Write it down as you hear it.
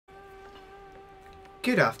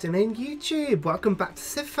Good afternoon, YouTube. Welcome back to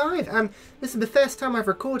Civ 5. This is the first time I've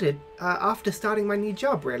recorded after starting my new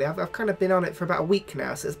job, really. I've kind of been on it for about a week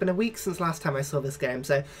now, so it's been a week since last time I saw this game.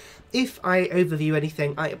 So if I overview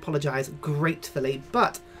anything, I apologise gratefully.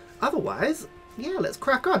 But otherwise, yeah, let's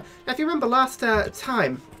crack on. Now, if you remember last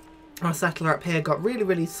time, our settler up here got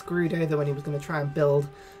really screwed over when he was going to try and build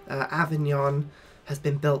Avignon has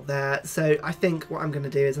been built there. So I think what I'm going to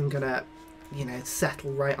do is I'm going to, you know,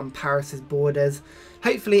 settle right on Paris's borders.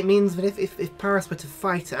 Hopefully it means that if Paris were to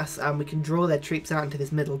fight us, we can draw their troops out into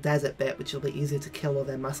this middle desert bit, which will be easier to kill all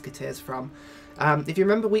their musketeers from. If you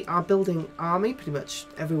remember, we are building army pretty much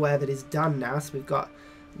everywhere that is done now. So we've got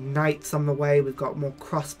knights on the way, we've got more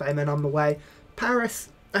crossbowmen on the way. Paris,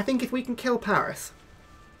 I think if we can kill Paris,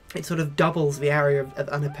 it sort of doubles the area of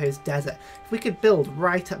unopposed desert. If we could build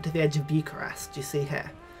right up to the edge of Bucharest, do you see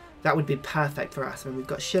here? That would be perfect for us. I mean, we've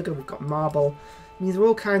got sugar, we've got marble. These are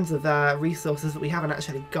all kinds of resources that we haven't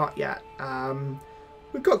actually got yet.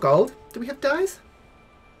 We've got gold. Do we have dyes?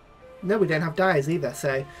 No, we don't have dyes either.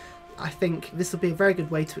 So I think this will be a very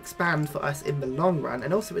good way to expand for us in the long run.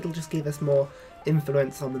 And also it'll just give us more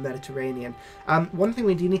influence on the Mediterranean. One thing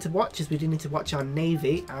we do need to watch is we do need to watch our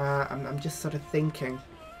navy. I'm just sort of thinking.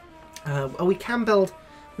 Oh, we can build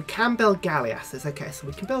galleasses. Okay, so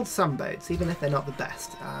we can build some boats, even if they're not the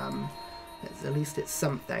best. At least it's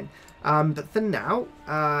something. But for now,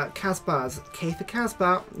 Kasbah's. Okay, for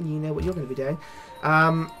Kasbah, you know what you're going to be doing.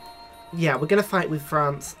 Yeah, we're going to fight with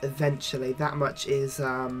France eventually. That much is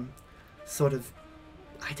sort of,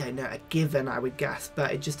 I don't know, a given, I would guess.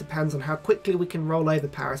 But it just depends on how quickly we can roll over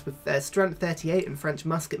Paris. With their strength 38 and French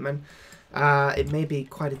musketmen, it may be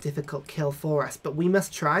quite a difficult kill for us. But we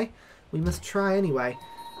must try. We must try anyway.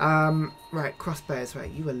 Right, crossbows, right,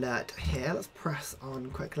 you alert here. Let's press on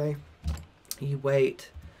quickly. You wait.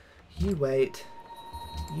 You wait.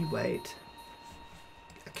 You wait.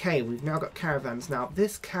 Okay, we've now got caravans. Now,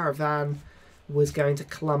 this caravan was going to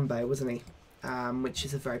Colombo, wasn't he? Which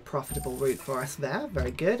is a very profitable route for us there.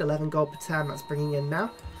 Very good. 11 gold per turn, that's bringing in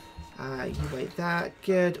now. You wait there.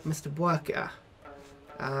 Good. Mr. Worker.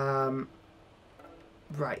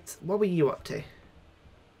 Right, what were you up to?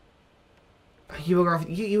 You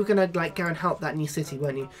were gonna like go and help that new city,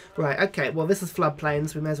 weren't you? Right. Okay. Well, this is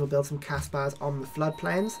floodplains. We may as well build some Kasbahs on the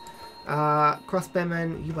floodplains.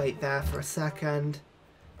 Crossbowmen, you wait there for a second.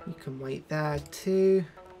 You can wait there too.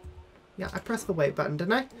 Yeah, I pressed the wait button,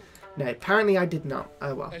 didn't I? No, apparently I did not.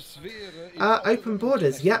 Oh well. Open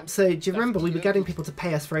borders. Yep. So do you remember we were getting people to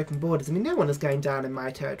pay us for open borders? I mean, no one is going down in my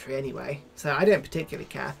territory anyway, so I don't particularly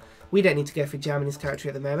care. We don't need to go through Germany's territory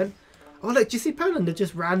at the moment. Oh look, do you see Poland have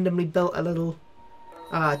just randomly built a little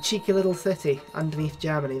cheeky little city underneath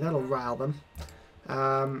Germany? That'll rile them.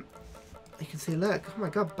 You can see, look, oh my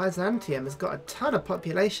god, Byzantium has got a ton of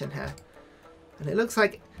population here. And it looks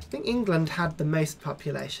like, I think England had the most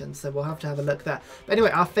population, so we'll have to have a look there. But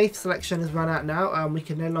anyway, our faith selection has run out now. We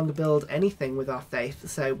can no longer build anything with our faith,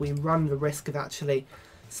 so we run the risk of actually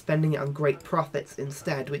spending it on great profits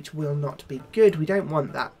instead, which will not be good. We don't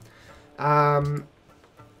want that.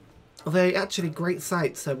 Although actually great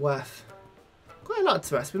sites are worth quite a lot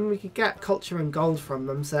to us. I mean, we could get culture and gold from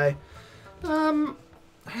them, so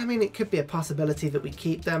I mean, it could be a possibility that we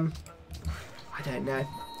keep them. I don't know.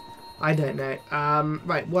 I don't know.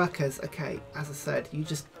 Right, workers. Okay, as I said, you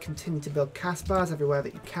just continue to build Kasbahs everywhere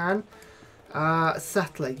that you can.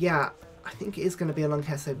 Settler, yeah, I think it is going to be along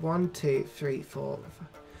here. So 1, 2, 3, 4.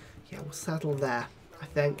 Yeah, we'll settle there, I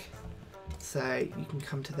think. So you can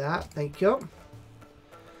come to that. Thank you.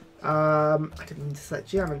 I didn't mean to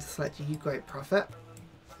select you, I meant to select you, great prophet.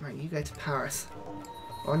 Right, you go to Paris.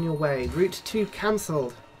 On your way. Route 2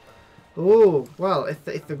 cancelled. Oh, well, if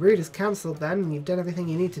the route is cancelled then, you've done everything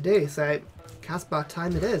you need to do, so Kasbah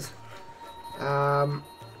time it is. Yeah,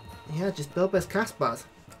 just build those Kasbahs.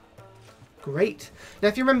 Great. Now,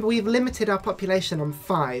 if you remember, we've limited our population on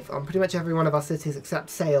 5 on pretty much every one of our cities except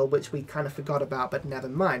Sale, which we kind of forgot about, but never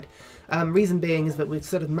mind. Reason being is that we're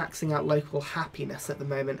sort of maxing out local happiness at the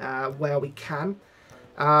moment where we can.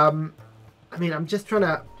 I mean, I'm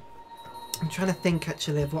trying to think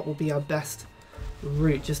actually of what will be our best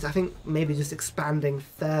route. I think maybe just expanding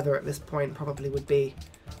further at this point probably would be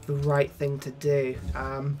the right thing to do.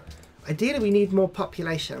 Ideally, we need more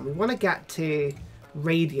population. We want to get to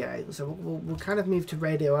radio, so we'll kind of move to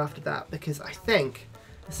radio after that, because I think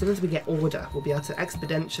as soon as we get order, we'll be able to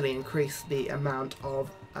exponentially increase the amount of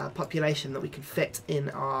population that we can fit in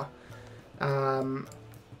our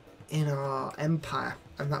empire,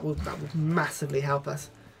 and that will massively help us.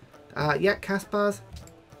 Yeah, Kasbahs,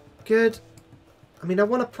 good. I mean, I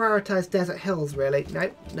want to prioritize desert hills really.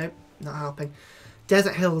 Nope, not helping.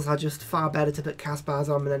 Desert hills are just far better to put Caspars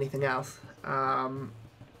on than anything else.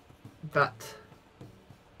 But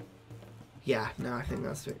yeah, no, I think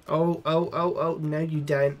that's it. Oh, no you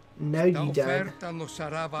don't. No you don't.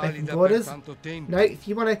 Open borders? No, if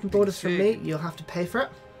you want open borders from me, you'll have to pay for it.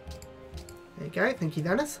 There you go, thank you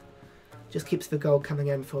Venice. Just keeps the gold coming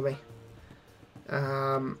in for me.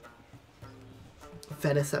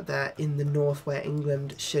 Venice up there in the north where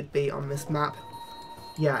England should be on this map.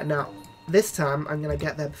 Yeah, now this time I'm going to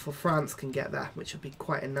get there before France can get there, which would be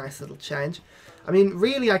quite a nice little change. I mean,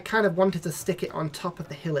 really I kind of wanted to stick it on top of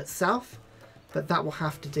the hill itself, but that will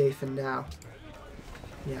have to do for now.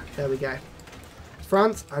 Yeah, there we go.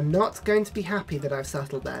 France are not going to be happy that I've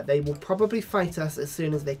settled there. They will probably fight us as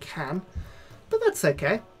soon as they can, but that's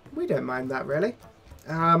okay. We don't mind that really.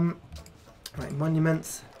 Right,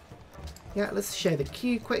 monuments. Yeah, let's show the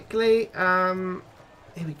queue quickly.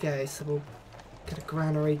 Here we go. So we'll get a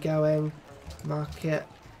granary going. Market,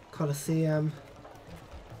 Colosseum,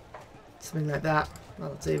 something like that.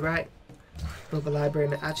 That'll do, right? Build the library,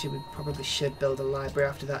 and actually we probably should build a library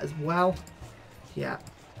after that as well. Yeah,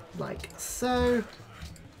 like so.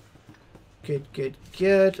 Good, good,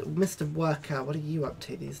 good. Mr. Worker, what are you up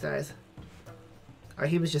to these days? Oh,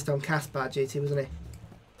 he was just on Caspar duty, wasn't he?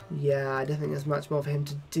 Yeah, I don't think there's much more for him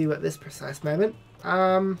to do at this precise moment.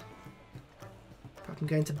 I'm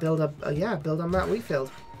going to build up, build on that wheat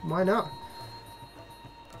field. Why not?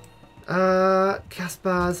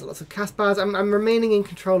 Caspars, lots of Caspars. I'm remaining in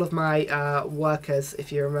control of my workers,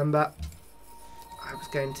 if you remember. I was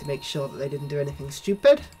going to make sure that they didn't do anything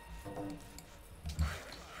stupid.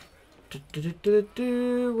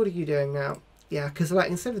 What are you doing now? Yeah, because like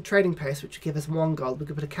instead of the trading post, which would give us 1 gold, we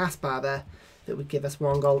could put a Caspar there that would give us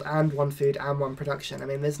 1 gold and 1 food and 1 production. I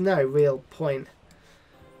mean, there's no real point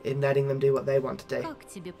in letting them do what they want to do.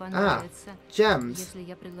 Ah, gems. No,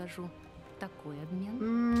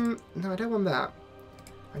 I don't want that.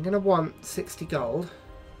 I'm going to want 60 gold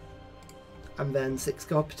and then 6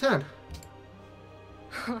 gold per turn.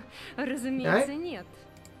 No?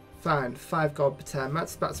 Fine, 5 gold per turn.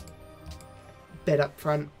 That's bid up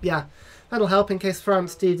front. Yeah, that'll help in case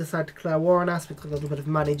France do decide to declare war on us. We've got a little bit of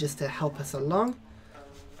money just to help us along.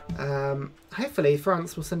 Hopefully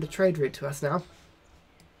France will send a trade route to us now.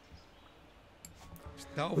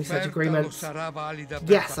 Research agreements.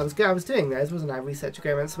 Yes, I was doing those, wasn't I? Research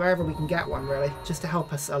agreements, wherever we can get one, really, just to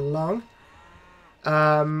help us along.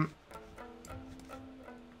 Yeah,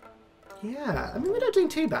 I mean, we're not doing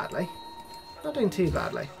too badly. Not doing too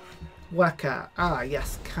badly. Worker. Ah,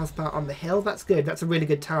 yes, Caspar on the hill. That's good. That's a really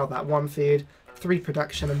good tile, that. 1 food, 3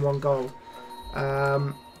 production, and 1 gold.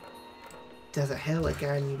 Desert Hill,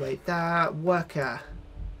 again, you wait there. Worker.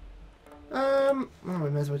 Well, we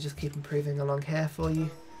may as well just keep improving along here for you.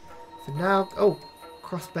 For now. Oh,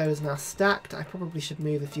 crossbow is now stacked. I probably should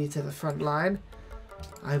move a few to the front line.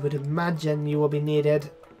 I would imagine you will be needed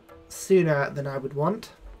sooner than I would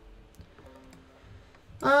want.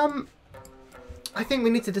 I think we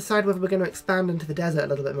need to decide whether we're going to expand into the desert a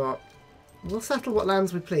little bit more. We'll settle what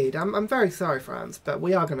lands we plead. I'm very sorry, France, but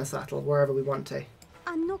we are going to settle wherever we want to.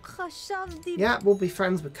 Yeah, we'll be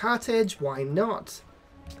friends with Carthage. Why not?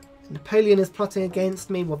 Napoleon is plotting against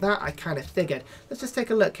me. Well, that I kind of figured. Let's just take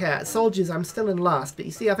a look here. Soldiers, I'm still in last, but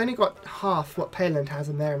you see, I've only got half what Poland has,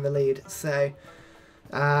 and they're in the lead. So,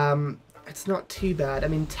 it's not too bad. I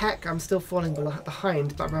mean, tech, I'm still falling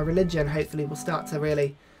behind, but my religion hopefully will start to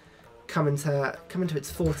really come into its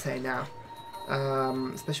forte now,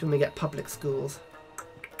 especially when we get public schools.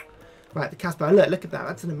 Right, the Caspar. Look at that.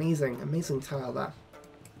 That's an amazing tile there.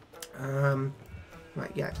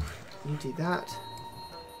 Right, yeah, you do that.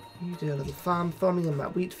 You do a little farming on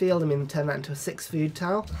that wheat field. I mean, turn that into a 6 food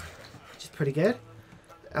tile, which is pretty good.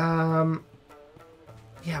 Yeah,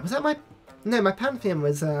 was that my? No, my Pantheon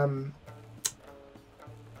was. I'm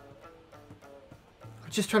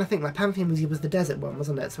just trying to think. My Pantheon was the desert one,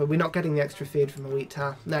 wasn't it? So we're not getting the extra food from a wheat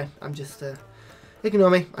tile. No, I'm just.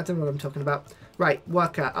 Ignore me. I don't know what I'm talking about. Right,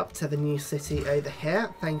 worker up to the new city over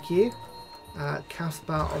here. Thank you.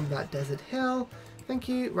 Caspar on that desert hill. Thank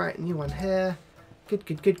you. Right, new one here. Good.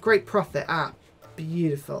 Great profit. Ah,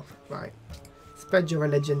 beautiful. Right. Spread your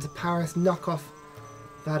religion to Paris. Knock off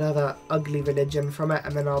that other ugly religion from it.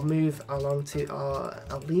 And then I'll move along to our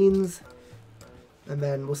Orleans. And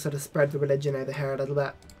then we'll sort of spread the religion over here a little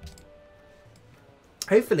bit.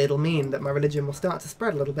 Hopefully it'll mean that my religion will start to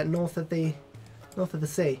spread a little bit north of the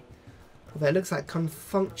sea. Although it looks like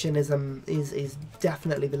Confucianism is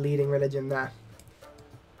definitely the leading religion there.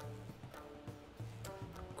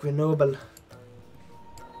 Grenoble.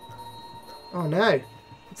 Oh no,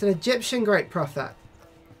 it's an Egyptian great prophet.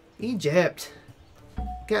 Egypt.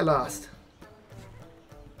 Get lost.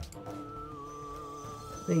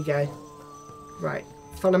 There you go. Right.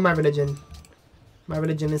 Follow my religion. My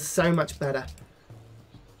religion is so much better.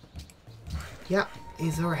 Yep.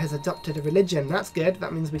 Izora has adopted a religion. That's good.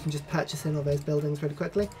 That means we can just purchase in all those buildings really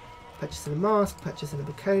quickly. Purchase in a mosque. Purchase in a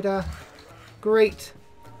pagoda. Great.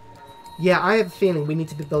 Yeah, I have a feeling we need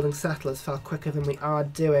to be building settlers far quicker than we are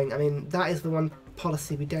doing. I mean, that is the one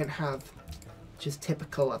policy we don't have, which is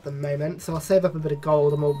typical at the moment. So I'll save up a bit of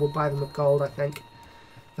gold and we'll buy them with gold, I think.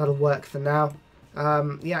 That'll work for now.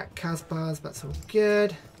 Yeah, Casbahs, that's all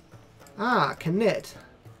good. Ah, Knit.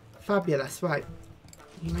 Fabulous, right.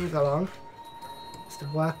 You move along.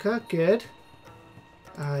 Mr. Worker, good.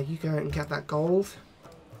 You go and get that gold.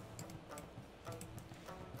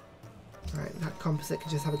 Right, that composite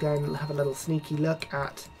can just have a go and have a little sneaky look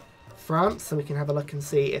at France, so we can have a look and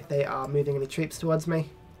see if they are moving any troops towards me.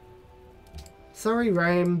 Sorry,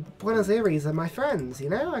 Rome. Buenos Aires are my friends, you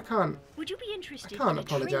know? I can't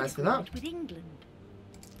apologise for that. With England?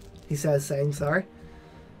 He says, saying sorry.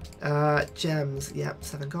 Gems. Yep,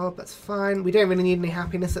 7 gold, that's fine. We don't really need any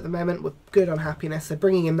happiness at the moment. We're good on happiness, so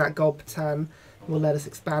bringing in that gold per turn will let us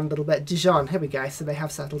expand a little bit. Dijon, here we go. So they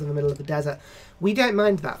have settled in the middle of the desert. We don't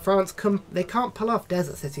mind that. France, they can't pull off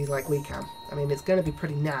desert cities like we can. I mean, it's going to be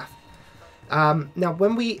pretty naff. Now,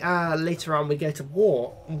 when we later on we go to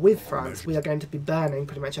war with France, we are going to be burning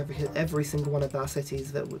pretty much every single one of our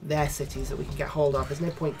cities, their cities that we can get hold of. There's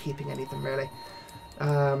no point keeping any of them really.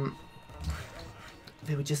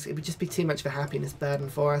 It would just be too much of a happiness burden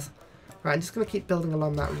for us. Right, I'm just going to keep building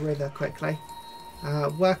along that river quickly.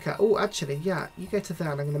 Worker. Oh, actually, yeah, you go to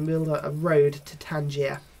there and I'm going to build a road to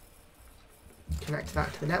Tangier. Connect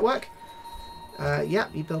that to the network. Yeah,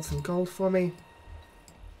 you build some gold for me.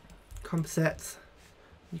 Composites.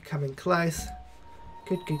 You come in close.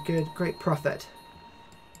 Good, good, good. Great Prophet.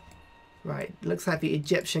 Right, looks like the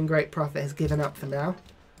Egyptian Great Prophet has given up for now.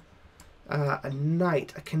 A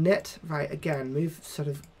knight, a knit. Right, again, move sort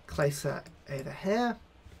of closer over here.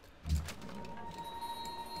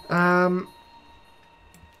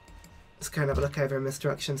 Let's go and have a look over in this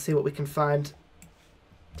direction, see what we can find.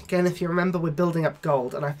 Again, if you remember, we're building up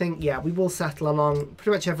gold, and I think, yeah, we will settle along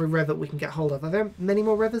pretty much every river we can get hold of. Are there many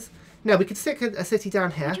more rivers? No, we could stick a city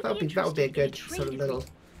down here. That would be a good sort of little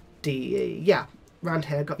yeah, around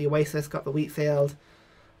here. Got the oasis, got the wheat field.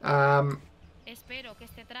 I've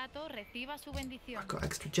got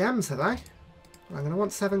extra gems, have I? Well, I'm going to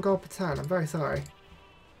want 7 gold per turn. I'm very sorry.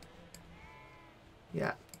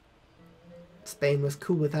 Yeah. Spain was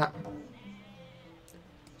cool with that.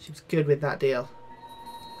 She was good with that deal.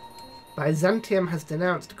 Byzantium has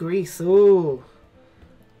denounced Greece. Ooh.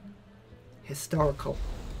 Historical.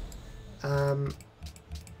 I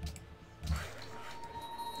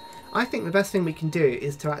think the best thing we can do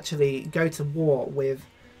is to actually go to war with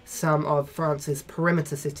some of France's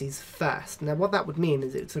perimeter cities first. Now what that would mean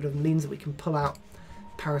is it sort of means that we can pull out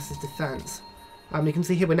Paris's defence. You can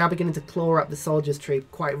see here we're now beginning to claw up the soldiers' tree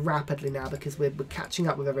quite rapidly now because we're catching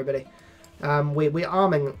up with everybody. We're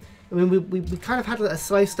arming. I mean, we kind of had a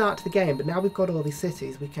slow start to the game, but now we've got all these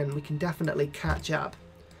cities. We can definitely catch up.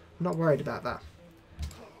 I'm not worried about that.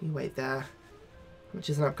 You wait there. Which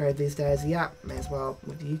is an upgrade these days. Yeah, may as well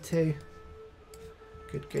with you two.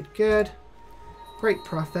 Good, good, good. Great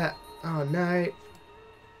Prophet. Oh no.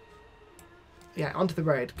 Yeah, onto the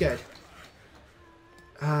road. Good.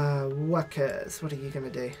 Workers, what are you going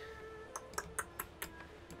to do?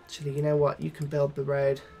 Actually, you know what? You can build the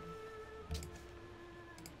road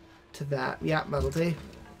to that. Yeah, that'll do.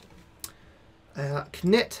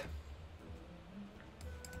 Knit.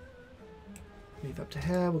 Move up to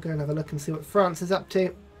here. We'll go and have a look and see what France is up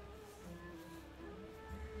to.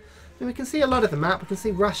 And we can see a lot of the map. We can see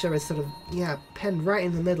Russia is sort of, yeah, penned right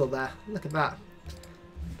in the middle there. Look at that.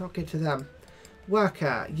 Not good for them.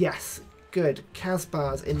 Worker, yes. Good.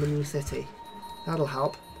 Casbah's in the new city. That'll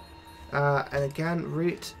help. And again,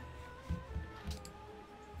 route.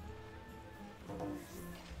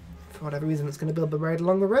 For whatever reason, it's going to build the road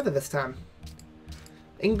along the river this time.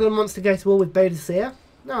 England wants to go to war with Boadicea.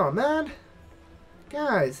 Oh, man.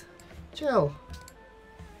 Guys, chill.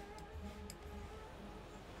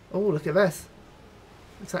 Oh, look at this.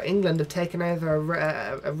 Looks like England have taken over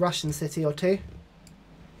a Russian city or two.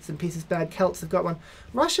 St. Petersburg Celts have got one.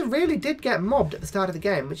 Russia really did get mobbed at the start of the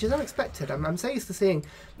game, which is unexpected. I'm so used to seeing,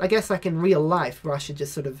 I guess like in real life, Russia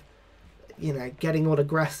just sort of, you know, getting all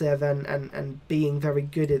aggressive and being very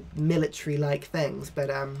good at military-like things. But,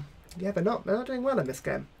 yeah, they're not doing well in this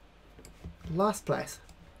game. Last place.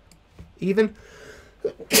 Even,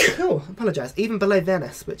 oh, apologise, even below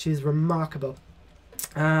Venice, which is remarkable.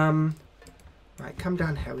 Right, come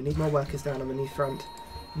down here. We need more workers down on the new front.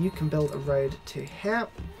 You can build a road to here.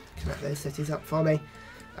 Connect those cities up for me.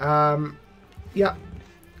 Yep.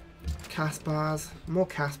 Cast bars, more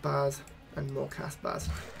cast bars, and more cast bars.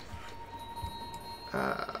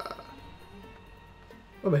 Oh,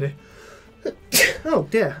 baby. Oh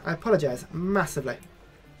dear, I apologise massively.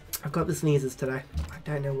 I've got the sneezes today. I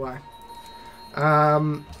don't know why.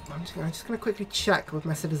 I'm just going to quickly check with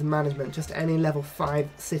my citizen management. Just any level 5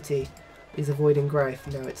 city is avoiding growth.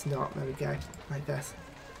 No, it's not. There we go. Like this.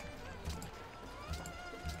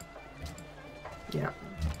 Yeah,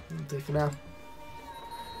 that'll do for now.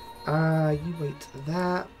 You wait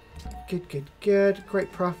there. Good, good, good.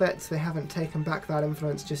 Great profits. They haven't taken back that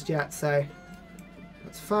influence just yet, so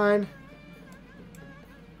that's fine.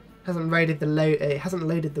 Hasn't raided the it hasn't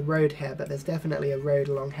loaded the road here, but there's definitely a road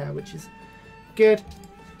along here, which is good.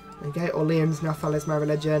 There we go. Orleans now follows my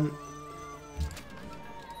religion.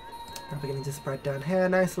 Now beginning to spread down here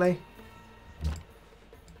nicely.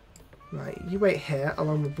 Right, you wait here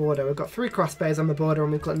along the border. We've got 3 crossbows on the border,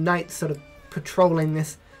 and we've got knights sort of patrolling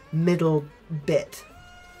this middle bit.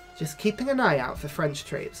 Just keeping an eye out for French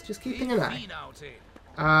troops. Just keeping an eye.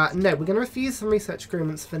 No, we're going to refuse some research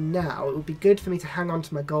agreements for now. It would be good for me to hang on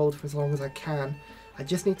to my gold for as long as I can. I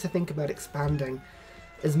just need to think about expanding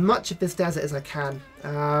as much of this desert as I can.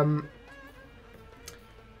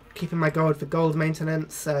 Keeping my gold for gold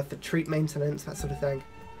maintenance, for troop maintenance, that sort of thing.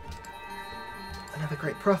 Another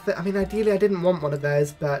great profit. I mean, ideally I didn't want one of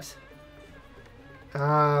those, but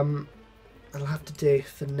I'll have to do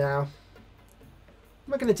for now.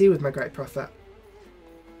 What am I going to do with my great profit?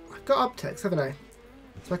 I've got optics, haven't I?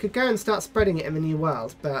 So I could go and start spreading it in the New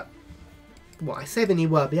World, but... Well, I say the New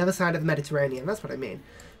World, the other side of the Mediterranean, that's what I mean.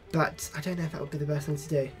 But I don't know if that would be the best thing to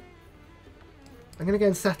do. I'm going to go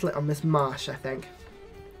and settle it on this marsh, I think.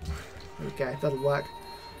 There we go, that'll work.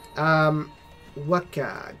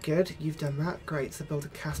 Waka, good, you've done that. Great, so build a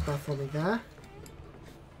cast bar for me there.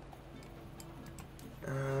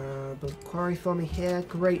 Build a quarry for me here,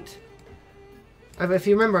 great. If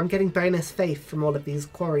you remember, I'm getting bonus faith from all of these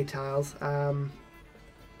quarry tiles.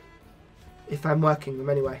 If I'm working them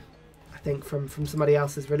anyway. I think from somebody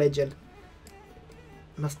else's religion.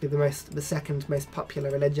 Must be the second most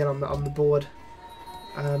popular religion on the board.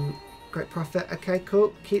 Great profit. Okay,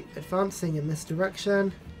 cool. Keep advancing in this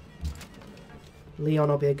direction. Leon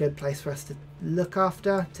will be a good place for us to look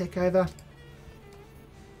after, take over.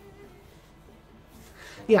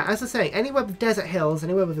 Yeah, as I say, anywhere with desert hills,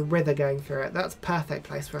 anywhere with a river going through it, that's a perfect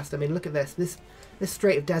place for us. I mean, look at this. This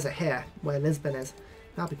strait of desert here, where Lisbon is,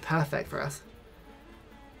 that'll be perfect for us.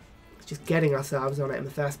 It's just getting ourselves on it in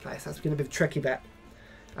the first place. That's going to be the tricky bit.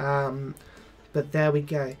 But there we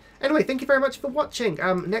go. Anyway, thank you very much for watching.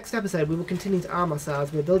 Next episode, we will continue to arm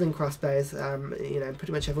ourselves. We're building crossbows, you know,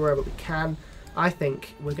 pretty much everywhere but we can. I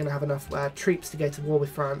think we're going to have enough troops to go to war with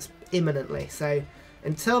France imminently. So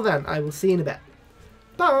until then, I will see you in a bit.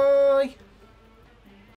 Bye!